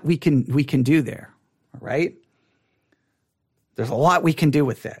lot we can do there. All right. There's a lot we can do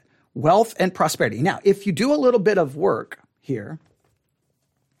with that. Wealth and prosperity. Now, if you do a little bit of work here,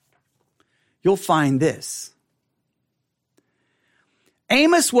 you'll find this.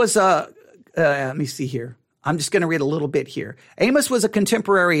 Amos was let me see here. I'm just going to read a little bit here. Amos was a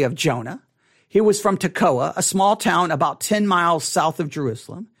contemporary of Jonah. He was from Tekoa, a small town about 10 miles south of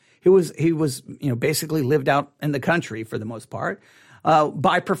Jerusalem. He was, basically lived out in the country for the most part.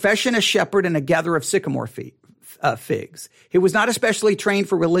 By profession, a shepherd and a gatherer of sycamore figs. He was not especially trained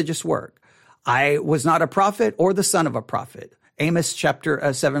for religious work. I was not a prophet or the son of a prophet. Amos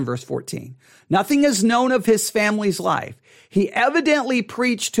chapter 7, verse 14. Nothing is known of his family's life. He evidently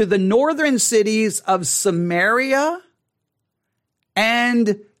preached to the northern cities of Samaria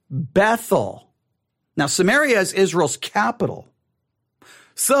and Bethel. Now, Samaria is Israel's capital.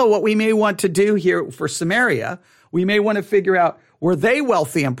 So what we may want to do here for Samaria, we may want to figure out, were they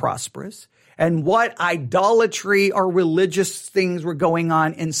wealthy and prosperous? And what idolatry or religious things were going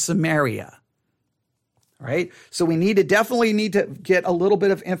on in Samaria? Right? So we definitely need to get a little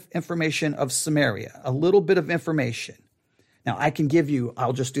bit of information of Samaria, a little bit of information. Now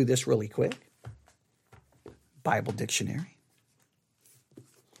I'll just do this really quick. Bible dictionary.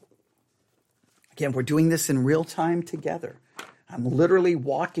 Again, we're doing this in real time together. I'm literally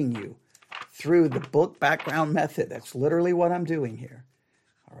walking you through the book background method. That's literally what I'm doing here.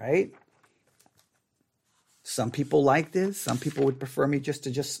 All right. Some people like this. Some people would prefer me just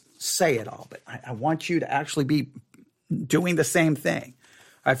to say it all, but I want you to actually be doing the same thing.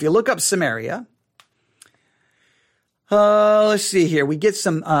 All right, if you look up Samaria, let's see here. We get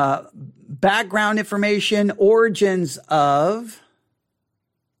some background information, origins of,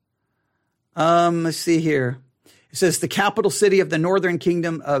 let's see here. It says the capital city of the northern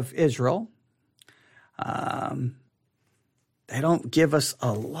kingdom of Israel. They don't give us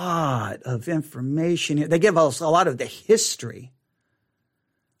a lot of information here. They give us a lot of the history.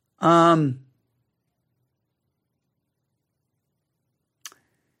 Okay,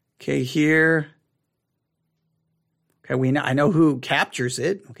 here. Okay, I know who captures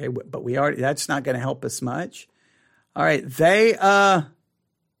it. Okay, but that's not going to help us much. All right,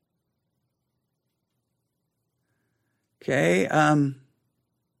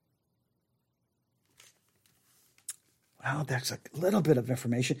 well, that's a little bit of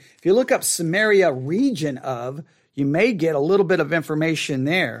information. If you look up Samaria region of, you may get a little bit of information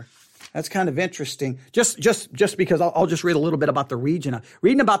there. That's kind of interesting. Just because I'll just read a little bit about the region.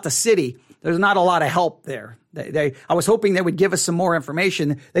 Reading about the city, there's not a lot of help there. I was hoping they would give us some more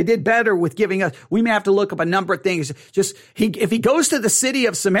information. They did better with giving us, we may have to look up a number of things. If he goes to the city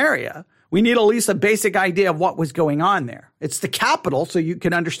of Samaria, we need at least a basic idea of what was going on there. It's the capital, so you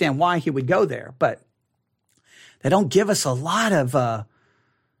can understand why he would go there. But they don't give us a lot of, I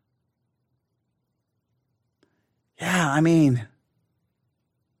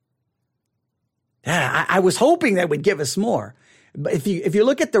was hoping they would give us more. But if you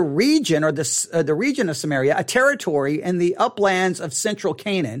look at the region or the region of Samaria, a territory in the uplands of central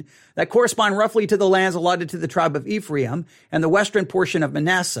Canaan that correspond roughly to the lands allotted to the tribe of Ephraim and the western portion of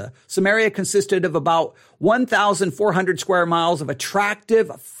Manasseh, Samaria consisted of about 1,400 square miles of attractive,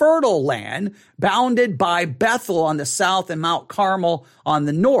 fertile land bounded by Bethel on the south and Mount Carmel on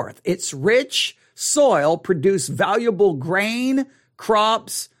the north. Its rich soil produced valuable grain,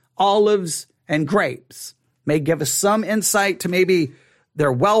 crops, olives, and grapes. May give us some insight to maybe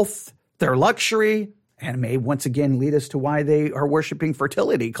their wealth, their luxury, and may once again lead us to why they are worshiping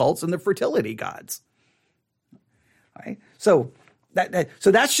fertility cults and the fertility gods. All right. So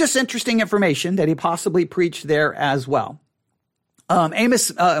that's just interesting information that he possibly preached there as well. Amos,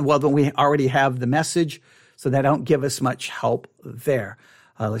 then we already have the message, so that don't give us much help there.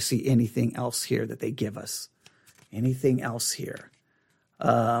 Let's see anything else here that they give us. Anything else here?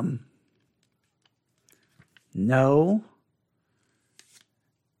 No.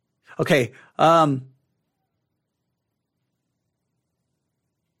 Okay.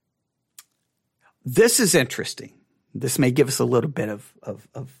 This is interesting. This may give us a little bit of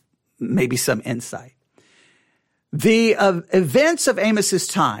maybe some insight. The events of Amos's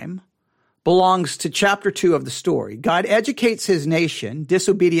time belongs to chapter 2 of the story. God educates his nation,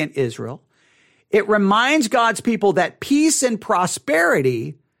 disobedient Israel. It reminds God's people that peace and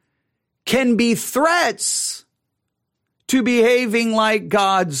prosperity can be threats to behaving like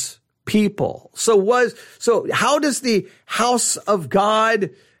God's people. So how does the house of God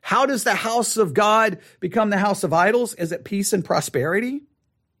become the house of idols? Is it peace and prosperity?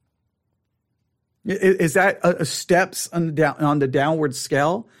 Is that steps on the downward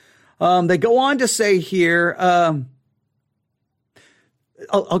scale? They go on to say here,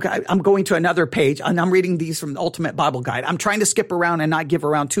 okay, I'm going to another page, and I'm reading these from the Ultimate Bible Guide. I'm trying to skip around and not give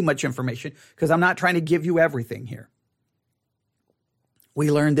around too much information because I'm not trying to give you everything here. We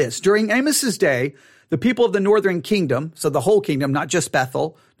learned this. During Amos's day, the people of the northern kingdom, so the whole kingdom, not just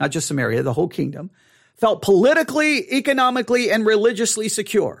Bethel, not just Samaria, the whole kingdom, felt politically, economically, and religiously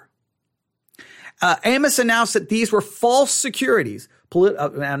secure. Amos announced that these were false securities.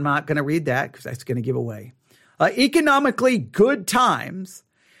 I'm not going to read that because that's going to give away. Economically good times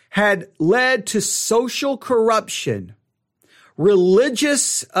had led to social corruption.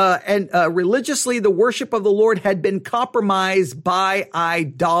 Religiously, the worship of the Lord had been compromised by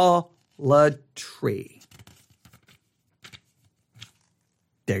idolatry.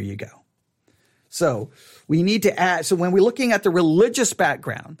 There you go. So we need to add, so when we're looking at the religious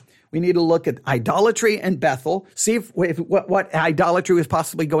background, we need to look at idolatry in Bethel, see what idolatry was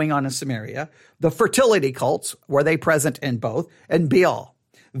possibly going on in Samaria. The fertility cults, were they present in both? And Baal.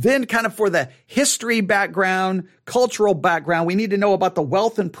 Then kind of for the history background, cultural background, we need to know about the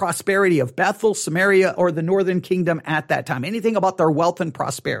wealth and prosperity of Bethel, Samaria, or the northern kingdom at that time. Anything about their wealth and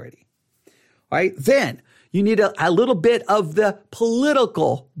prosperity. All right? Then you need a little bit of the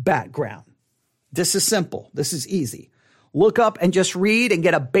political background. This is simple. This is easy. Look up and just read and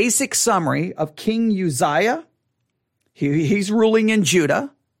get a basic summary of King Uzziah. He's ruling in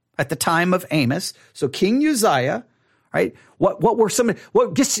Judah at the time of Amos. So King Uzziah, right? What were some,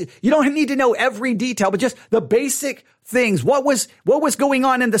 you don't need to know every detail, but just the basic things. What was going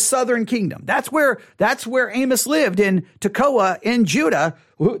on in the southern kingdom? That's where Amos lived, in Tekoa in Judah.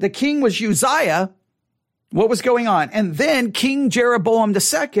 The king was Uzziah. What was going on? And then King Jeroboam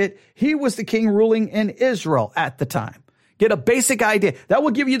II, he was the king ruling in Israel at the time. Get a basic idea. That will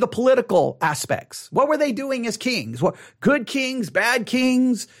give you the political aspects. What were they doing as kings? What, good kings, bad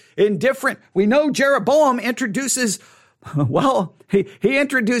kings, indifferent. We know Jeroboam introduces, he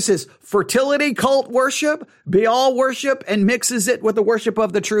introduces fertility cult worship, Baal worship, and mixes it with the worship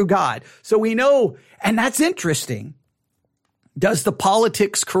of the true God. So we know, and that's interesting. Does the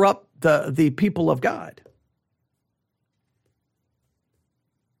politics corrupt the people of God?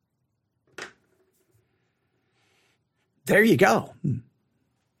 There you go.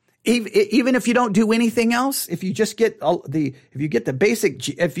 Even if you don't do anything else, if you just get the basic,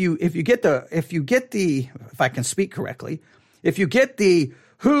 if I can speak correctly, if you get the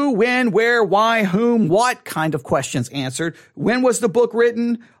who, when, where, why, whom, what kind of questions answered, when was the book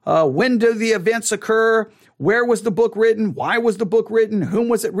written? When do the events occur? Where was the book written? Why was the book written? Whom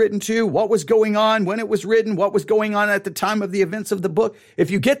was it written to? What was going on when it was written? What was going on at the time of the events of the book?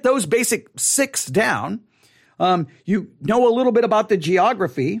 If you get those basic 6 down, you know a little bit about the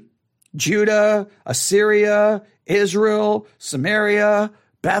geography: Judah, Assyria, Israel, Samaria,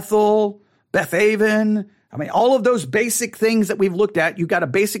 Bethel, Bethaven. I mean, all of those basic things that we've looked at, you got a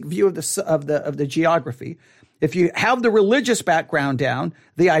basic view of the geography. If you have the religious background down,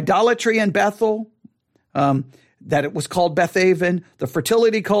 the idolatry in Bethel, that it was called Bethaven, the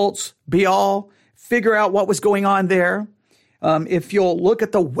fertility cults, Baal, figure out what was going on there. If you'll look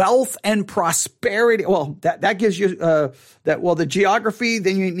at the wealth and prosperity, well, that gives you the geography.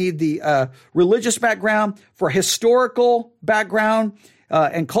 Then you need the religious background. For historical background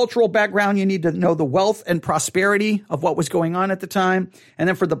and cultural background, you need to know the wealth and prosperity of what was going on at the time. And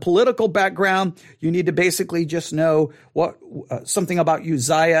then for the political background, you need to basically just know something about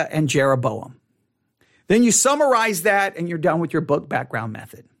Uzziah and Jeroboam. Then you summarize that, and you're done with your book background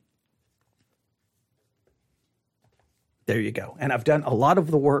method. There you go. And I've done a lot of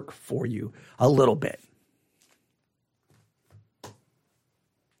the work for you, a little bit.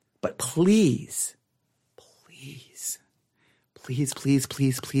 But please,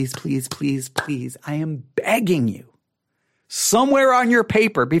 I am begging you, somewhere on your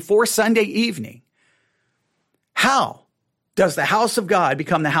paper before Sunday evening, how does the house of God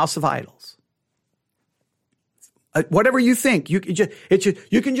become the house of idols? Whatever you think, you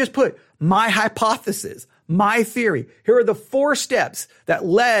can just put my hypothesis, my theory. Here are the 4 steps that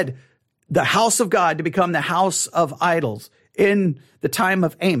led the house of God to become the house of idols in the time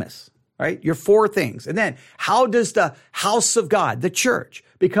of Amos, right? Your 4 things. And then how does the house of God, the church,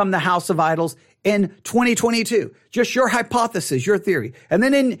 become the house of idols in 2022? Just your hypothesis, your theory. And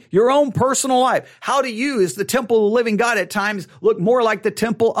then in your own personal life, how do you, as the temple of the living God, at times look more like the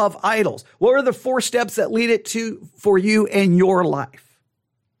temple of idols? What are the 4 steps that lead it to for you in your life?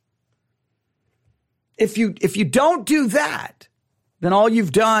 If you don't do that, then all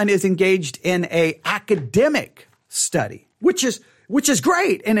you've done is engaged in a academic study, which is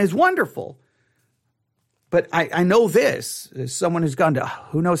great and is wonderful. But I know this, as someone who's gone to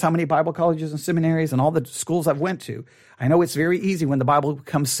who knows how many Bible colleges and seminaries and all the schools I've went to, I know it's very easy when the Bible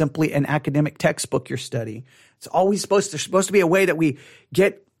becomes simply an academic textbook you're studying. It's always supposed to be a way that we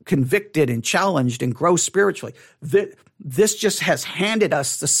get convicted and challenged and grow spiritually. This just has handed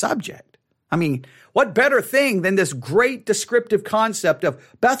us the subject. I mean, what better thing than this great descriptive concept of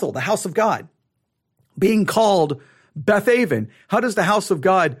Bethel, the house of God, being called Bethaven? How does the house of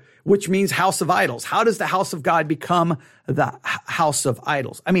God, which means house of idols, how does the house of God become the house of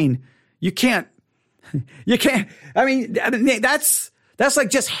idols? I mean, you can't, I mean, that's like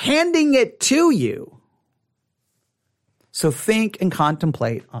just handing it to you. So think and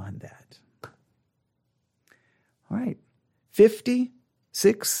contemplate on that. All right.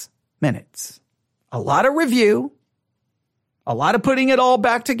 56 minutes. A lot of review, a lot of putting it all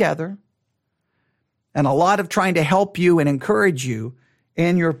back together, and a lot of trying to help you and encourage you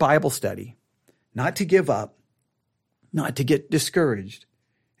in your Bible study, not to give up, not to get discouraged,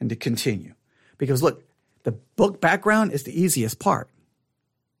 and to continue. Because look, the book background is the easiest part.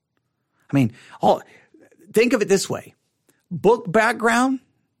 I mean, think of it this way. Book background,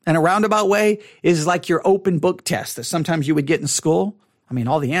 in a roundabout way, is like your open book test that sometimes you would get in school. I mean,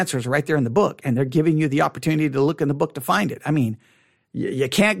 all the answers are right there in the book, and they're giving you the opportunity to look in the book to find it. I mean, you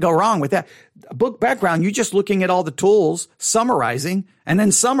can't go wrong with that. A book background, you're just looking at all the tools, summarizing, and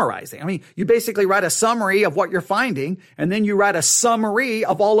then summarizing. I mean, you basically write a summary of what you're finding, and then you write a summary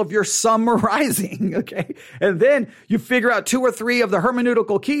of all of your summarizing, okay? And then you figure out 2 or 3 of the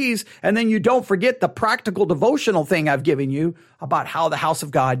hermeneutical keys, and then you don't forget the practical devotional thing I've given you about how the house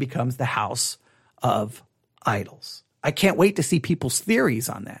of God becomes the house of idols. I can't wait to see people's theories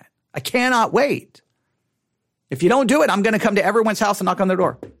on that. I cannot wait. If you don't do it, I'm going to come to everyone's house and knock on their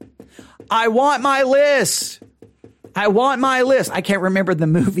door. I want my list. I want my list. I can't remember the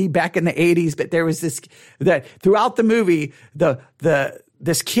movie back in the 80s, but there was that throughout the movie,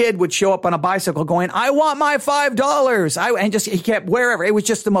 this kid would show up on a bicycle going, I want my $5. He kept wherever. It was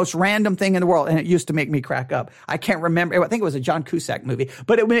just the most random thing in the world. And it used to make me crack up. I can't remember. I think it was a John Cusack movie,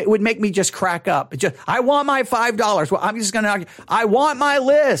 but it would make me just crack up. I want my $5. Well, I'm just going to, I want my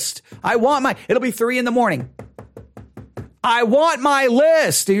list. It'll be 3 a.m. I want my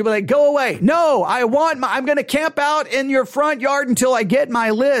list. And you'll be like, go away. No, I'm going to camp out in your front yard until I get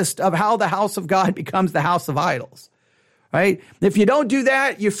my list of how the house of God becomes the house of idols. Right? If you don't do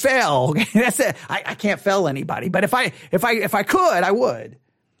that, you fail. Okay? That's it. I can't fail anybody. But if I could, I would.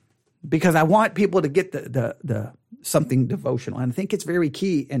 Because I want people to get the something devotional. And I think it's very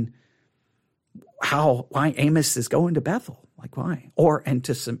key in why Amos is going to Bethel. Like why? And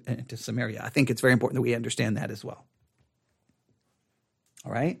to Samaria. I think it's very important that we understand that as well.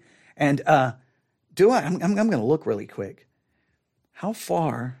 All right? And I'm going to look really quick. How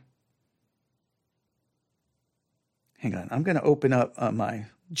far? Hang on. I'm going to open up my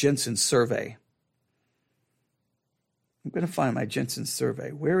Jensen survey. I'm going to find my Jensen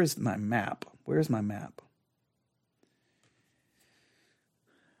survey. Where is my map? Where's my map?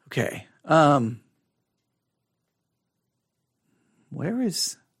 Okay.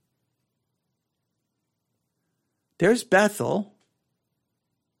 There's Bethel.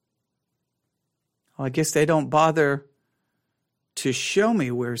 Well, I guess they don't bother to show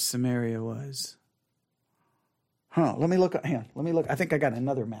me where Samaria was. Let me look. Hang on. Let me look. I think I got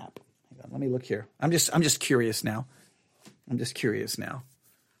another map. Hang on. Let me look here. I'm just curious now.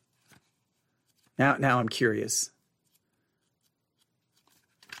 Now I'm curious.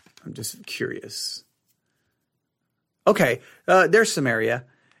 I'm just curious. Okay. There's Samaria.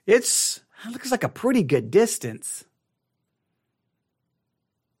 It looks like a pretty good distance.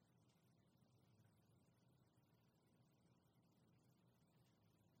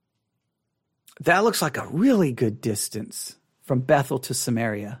 That looks like a really good distance from Bethel to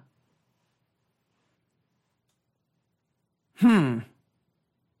Samaria.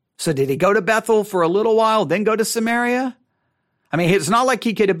 So did he go to Bethel for a little while, then go to Samaria? I mean, it's not like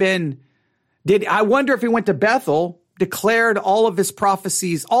he could have been I wonder if he went to Bethel, declared all of his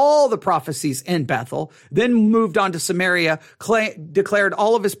prophecies, all the prophecies in Bethel, then moved on to Samaria, declared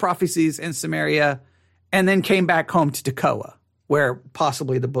all of his prophecies in Samaria, and then came back home to Tekoa, where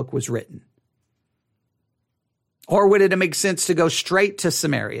possibly the book was written. Or would it make sense to go straight to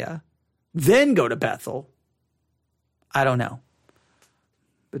Samaria, then go to Bethel? I don't know.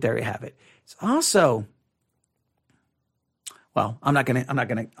 But there you have it. It's also, well, I'm not going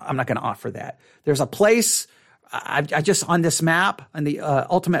to offer that. There's a place I just on this map on the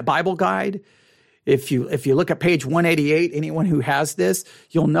Ultimate Bible Guide. If you look at page 188, anyone who has this,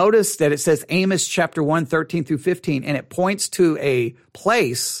 you'll notice that it says Amos chapter 1, 13 through 15, and it points to a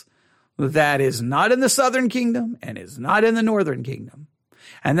place that is not in the southern kingdom and is not in the northern kingdom.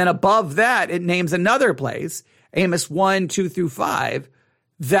 And then above that, it names another place, Amos 1, 2 through 5,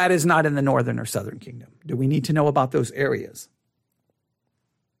 that is not in the northern or southern kingdom. Do we need to know about those areas?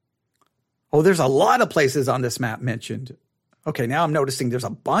 Oh, there's a lot of places on this map mentioned. Okay, now I'm noticing there's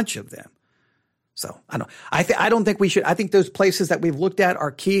a bunch of them. So I don't think we should. I think those places that we've looked at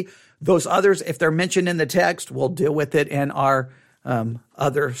are key. Those others, if they're mentioned in the text, we'll deal with it in our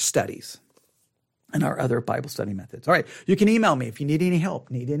other studies and our other Bible study methods. All right, you can email me if you need any help,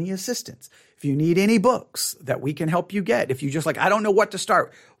 need any assistance, if you need any books that we can help you get. If you just I don't know what to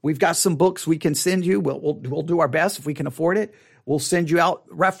start, we've got some books we can send you. We'll do our best if we can afford it. We'll send you out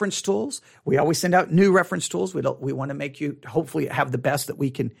reference tools. We always send out new reference tools. We want to make you hopefully have the best that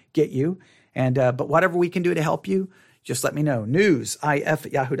we can get you. And but whatever we can do to help you, just let me know.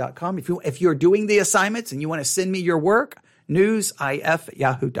 newsif@yahoo.com. If you're doing the assignments and you want to send me your work,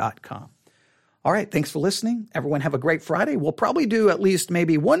 newsif@yahoo.com. All right, thanks for listening. Everyone have a great Friday. We'll probably do at least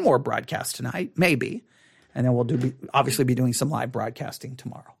maybe one more broadcast tonight, maybe. And then we'll obviously be doing some live broadcasting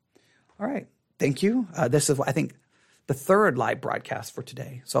tomorrow. All right, thank you. This is, I think, the third live broadcast for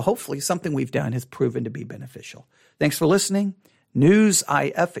today. So hopefully something we've done has proven to be beneficial. Thanks for listening.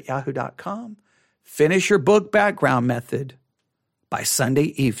 newsif@yahoo.com. Finish your book background method by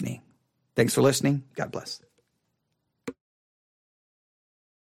Sunday evening. Thanks for listening. God bless.